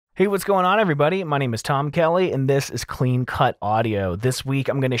Hey, what's going on, everybody? My name is Tom Kelly, and this is Clean Cut Audio. This week,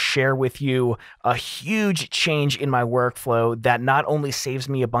 I'm going to share with you a huge change in my workflow that not only saves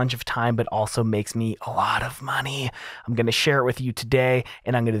me a bunch of time, but also makes me a lot of money. I'm going to share it with you today,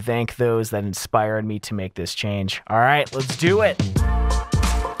 and I'm going to thank those that inspired me to make this change. All right, let's do it.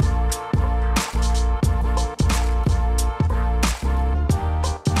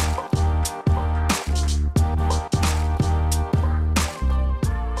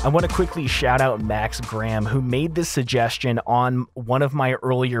 I want to quickly shout out Max Graham, who made this suggestion on one of my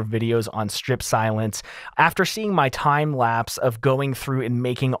earlier videos on strip silence. After seeing my time lapse of going through and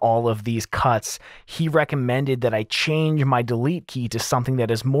making all of these cuts, he recommended that I change my delete key to something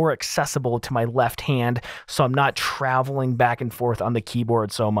that is more accessible to my left hand, so I'm not traveling back and forth on the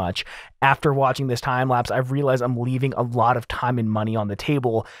keyboard so much. After watching this time lapse, I've realized I'm leaving a lot of time and money on the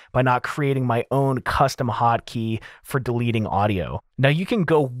table by not creating my own custom hotkey for deleting audio. Now, you can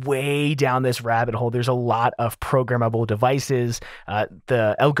go way down this rabbit hole. There's a lot of programmable devices.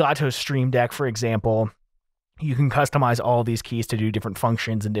 The Elgato Stream Deck, for example, you can customize all these keys to do different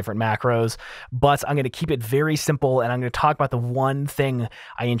functions and different macros, but I'm going to keep it very simple, and I'm going to talk about the one thing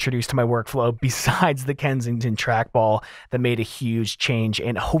I introduced to my workflow besides the Kensington trackball that made a huge change,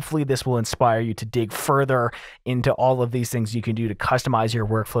 and hopefully this will inspire you to dig further into all of these things you can do to customize your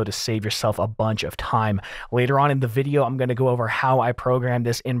workflow to save yourself a bunch of time. Later on in the video, I'm going to go over how I program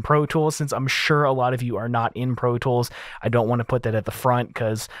this in Pro Tools. Since I'm sure a lot of you are not in Pro Tools, I don't want to put that at the front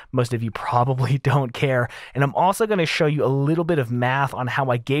because most of you probably don't care. And I'm also going to show you a little bit of math on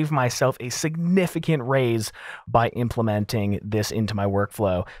how I gave myself a significant raise by implementing this into my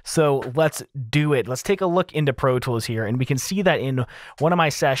workflow. So let's do it. Let's take a look into Pro Tools here, and we can see that in one of my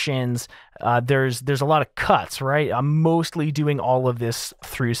sessions, there's a lot of cuts, right? I'm mostly doing all of this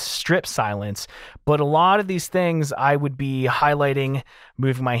through strip silence, but a lot of these things I would be highlighting,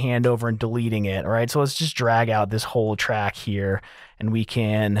 moving my hand over and deleting it, all right? So let's just drag out this whole track here, and we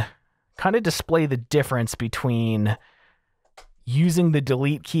can kind of display the difference between using the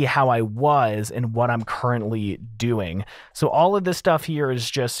delete key how I was and what I'm currently doing. So all of this stuff here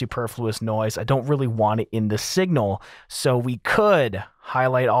is just superfluous noise. I don't really want it in the signal. So we could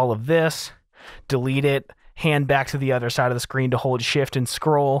highlight all of this, delete it, hand back to the other side of the screen to hold shift and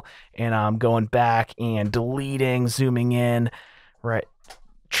scroll, and I'm going back and deleting, zooming in, right?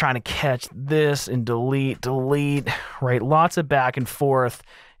 Trying to catch this and delete, right? Lots of back and forth.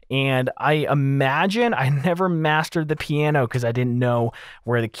 And I imagine I never mastered the piano because I didn't know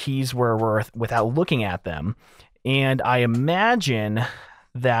where the keys were without looking at them. And I imagine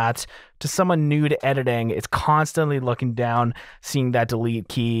that to someone new to editing, it's constantly looking down, seeing that delete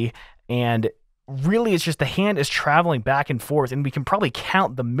key. And really, it's just the hand is traveling back and forth. And we can probably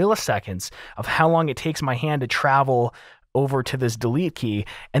count the milliseconds of how long it takes my hand to travel over to this delete key.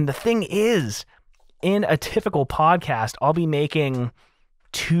 And the thing is, in a typical podcast, I'll be making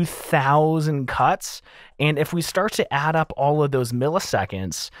 2,000 cuts. And if we start to add up all of those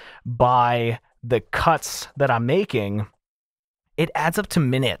milliseconds by the cuts that I'm making, it adds up to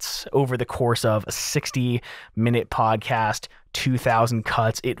minutes over the course of a 60-minute podcast, 2,000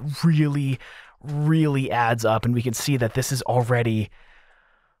 cuts. It really, really adds up. And we can see that this is already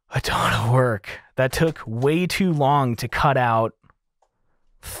a ton of work. That took way too long to cut out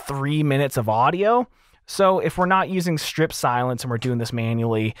 3 minutes of audio. So if we're not using strip silence and we're doing this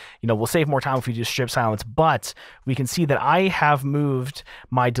manually, we'll save more time if we do strip silence, but we can see that I have moved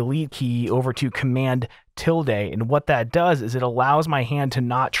my delete key over to Command tilde. And what that does is it allows my hand to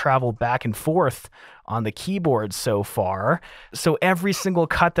not travel back and forth on the keyboard so far. So every single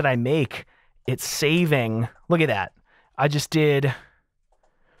cut that I make, it's saving. Look at that. I just did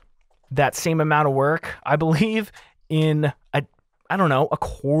that same amount of work, I believe, in a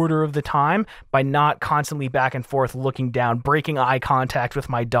quarter of the time by not constantly back and forth looking down, breaking eye contact with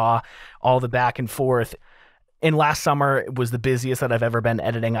my DAW, all the back and forth. And last summer it was the busiest that I've ever been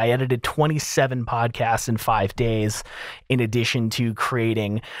editing. I edited 27 podcasts in 5 days in addition to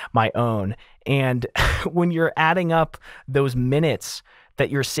creating my own. And when you're adding up those minutes that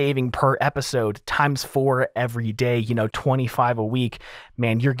you're saving per episode times 4 every day, 25 a week,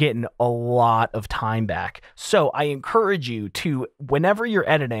 man, you're getting a lot of time back. So I encourage you to, whenever you're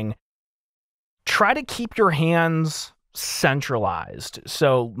editing, try to keep your hands centralized.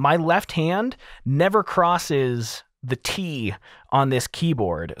 So my left hand never crosses the T on this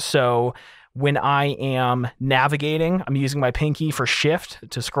keyboard. So when I am navigating, I'm using my pinky for shift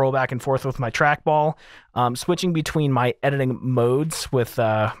to scroll back and forth with my trackball, switching between my editing modes with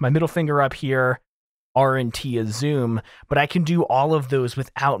my middle finger up here R and T a zoom, but I can do all of those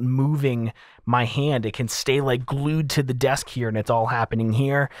without moving my hand. It can stay like glued to the desk here, and it's all happening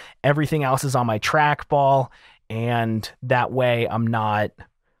here. Everything else is on my trackball, and that way I'm not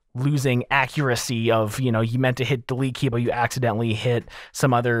losing accuracy of, you know, you meant to hit delete key, but you accidentally hit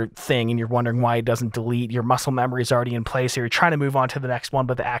some other thing and you're wondering why it doesn't delete. Your muscle memory is already in place, or you're trying to move on to the next one,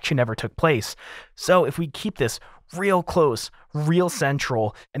 but the action never took place. So if we keep this real close, real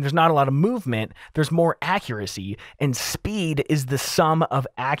central, and there's not a lot of movement, there's more accuracy, and speed is the sum of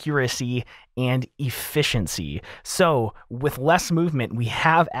accuracy and efficiency. So with less movement, we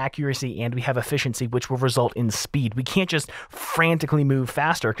have accuracy and we have efficiency, which will result in speed. We can't just frantically move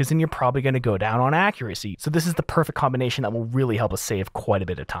faster, because then you're probably going to go down on accuracy. So this is the perfect combination that will really help us save quite a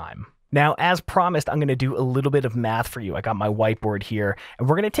bit of time. Now, as promised, I'm going to do a little bit of math for you. I got my whiteboard here, and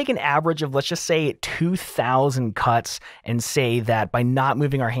we're going to take an average of, let's just say, 2,000 cuts, and say that by not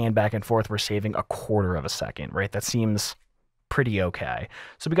moving our hand back and forth, we're saving 1/4 of a second, right? That seems pretty okay.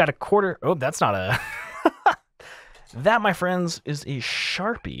 So we got 1/4. Oh, that's not a... That, my friends, is a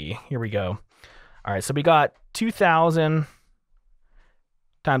Sharpie. Here we go. All right, so we got 2,000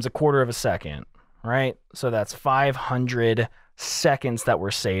 times 1/4 of a second, right? So that's 500 seconds that we're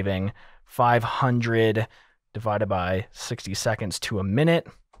saving. 500 divided by 60 seconds to a minute.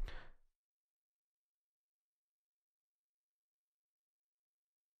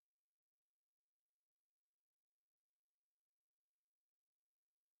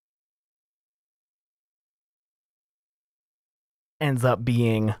 Ends up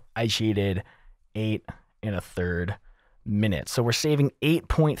being, I cheated, 8 1/3 minutes. So we're saving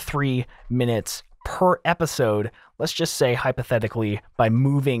 8.3 minutes per episode, let's just say hypothetically, by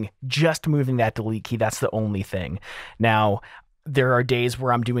just moving that delete key. That's the only thing. Now, there are days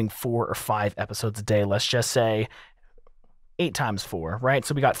where I'm doing 4 or 5 episodes a day. Let's just say 8 times 4, right?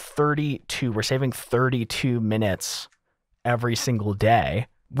 So we got 32. We're saving 32 minutes every single day.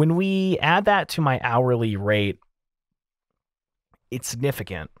 When we add that to my hourly rate, it's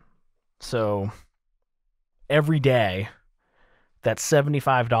significant. So every day, that's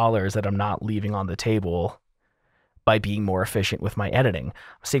 $75 that I'm not leaving on the table by being more efficient with my editing.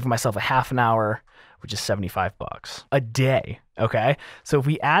 I'm saving myself a half an hour, which is $75 a day, okay? So if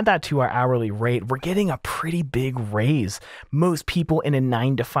we add that to our hourly rate, we're getting a pretty big raise. Most people in a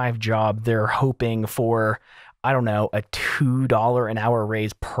 9-to-5 job, they're hoping for, I don't know, a $2 an hour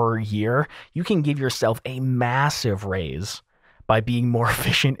raise per year. You can give yourself a massive raise by being more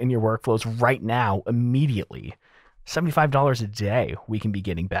efficient in your workflows right now, immediately. $75 a day we can be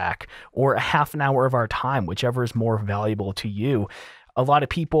getting back, or a half an hour of our time, whichever is more valuable to you. A lot of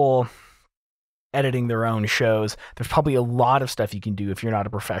people editing their own shows, there's probably a lot of stuff you can do if you're not a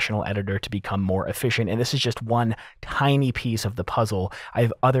professional editor to become more efficient. And this is just one tiny piece of the puzzle. I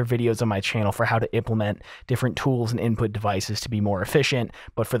have other videos on my channel for how to implement different tools and input devices to be more efficient.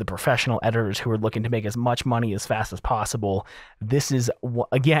 But for the professional editors who are looking to make as much money as fast as possible, this is,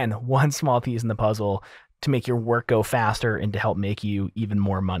 again, one small piece in the puzzle to make your work go faster and to help make you even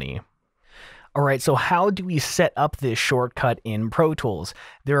more money. All right, so how do we set up this shortcut in Pro Tools?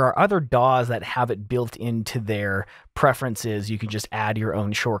 There are other DAWs that have it built into their preferences. You can just add your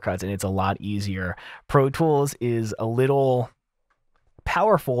own shortcuts, and it's a lot easier. Pro Tools is a little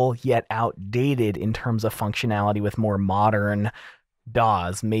powerful yet outdated in terms of functionality with more modern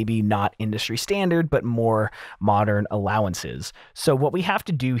DAWs, maybe not industry standard, but more modern allowances. So what we have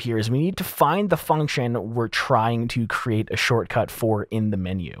to do here is we need to find the function we're trying to create a shortcut for in the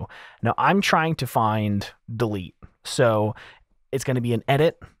menu. Now I'm trying to find delete. So it's going to be an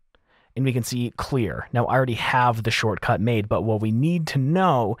edit, and we can see clear. Now I already have the shortcut made, but what we need to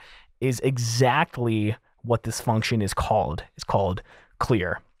know is exactly what this function is called. It's called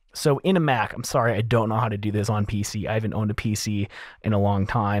clear. So in a Mac, I'm sorry, I don't know how to do this on PC. I haven't owned a PC in a long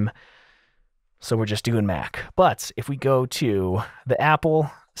time, so we're just doing Mac. But if we go to the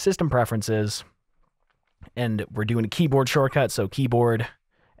Apple system preferences, and we're doing a keyboard shortcut, so keyboard,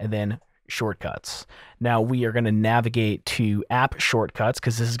 and then shortcuts. Now we are going to navigate to app shortcuts,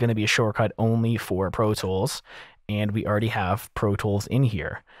 because this is going to be a shortcut only for Pro Tools, and we already have Pro Tools in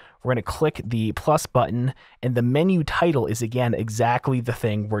here. We're going to click the plus button, and the menu title is, again, exactly the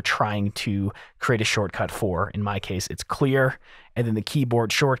thing we're trying to create a shortcut for. In my case, it's clear. And then the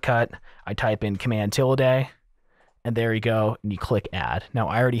keyboard shortcut, I type in Command tilde, and there you go, and you click add. Now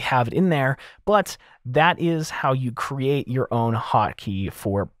I already have it in there, but that is how you create your own hotkey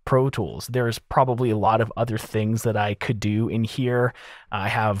for Pro Tools. There's probably a lot of other things that I could do in here. I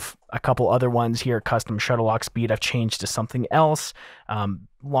have a couple other ones here. Custom shuttle lock speed I've changed to something else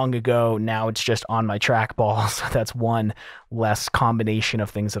long ago. Now it's just on my trackball, so that's one less combination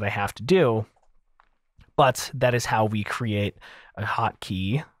of things that I have to do. But that is how we create a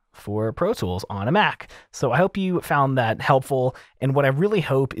hotkey for Pro Tools on a Mac. So I hope you found that helpful. And what I really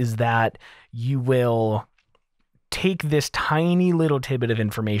hope is that you will take this tiny little tidbit of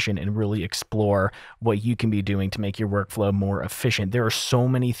information and really explore what you can be doing to make your workflow more efficient. There are so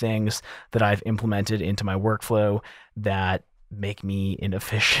many things that I've implemented into my workflow that make me an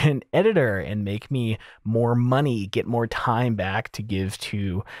efficient editor and make me more money, get more time back to give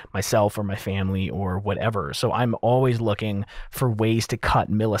to myself or my family or whatever. So I'm always looking for ways to cut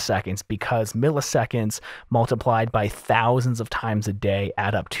milliseconds, because milliseconds multiplied by thousands of times a day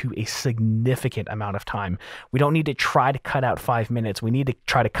add up to a significant amount of time. We don't need to try to cut out 5 minutes. We need to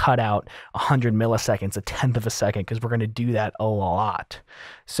try to cut out 100 milliseconds, a tenth of a second, because we're going to do that a lot.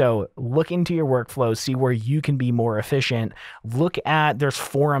 So look into your workflow, see where you can be more efficient. Look at, there's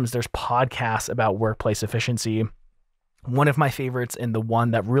forums, there's podcasts about workplace efficiency. One of my favorites, and the one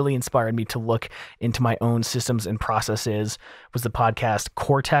that really inspired me to look into my own systems and processes, was the podcast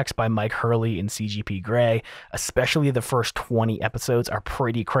Cortex by Mike Hurley and CGP Grey. Especially the first 20 episodes are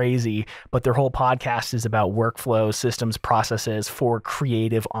pretty crazy, but their whole podcast is about workflow, systems, processes for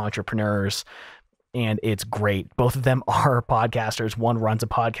creative entrepreneurs. And it's great. Both of them are podcasters. One runs a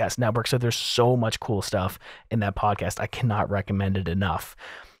podcast network. So there's so much cool stuff in that podcast. I cannot recommend it enough.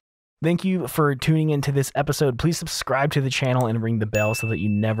 Thank you for tuning into this episode. Please subscribe to the channel and ring the bell so that you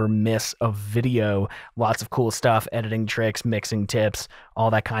never miss a video. Lots of cool stuff, editing tricks, mixing tips, all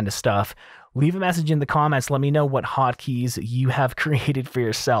that kind of stuff. Leave a message in the comments. Let me know what hotkeys you have created for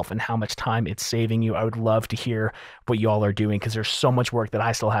yourself and how much time it's saving you. I would love to hear what you all are doing, because there's so much work that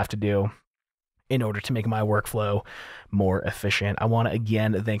I still have to do in order to make my workflow more efficient. I want to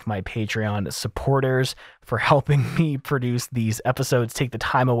again thank my Patreon supporters for helping me produce these episodes, take the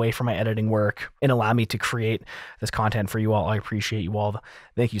time away from my editing work, and allow me to create this content for you all. I appreciate you all.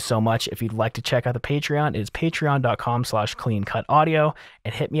 Thank you so much. If you'd like to check out the Patreon, it's patreon.com/cleancutaudio,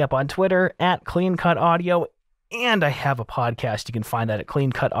 and hit me up on Twitter at cleancutaudio. And I have a podcast. You can find that at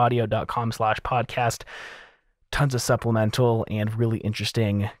cleancutaudio.com/podcast. Tons of supplemental and really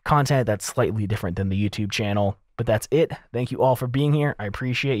interesting content that's slightly different than the YouTube channel. But that's it. Thank you all for being here. I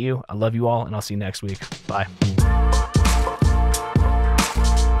appreciate you. I love you all, and I'll see you next week. Bye.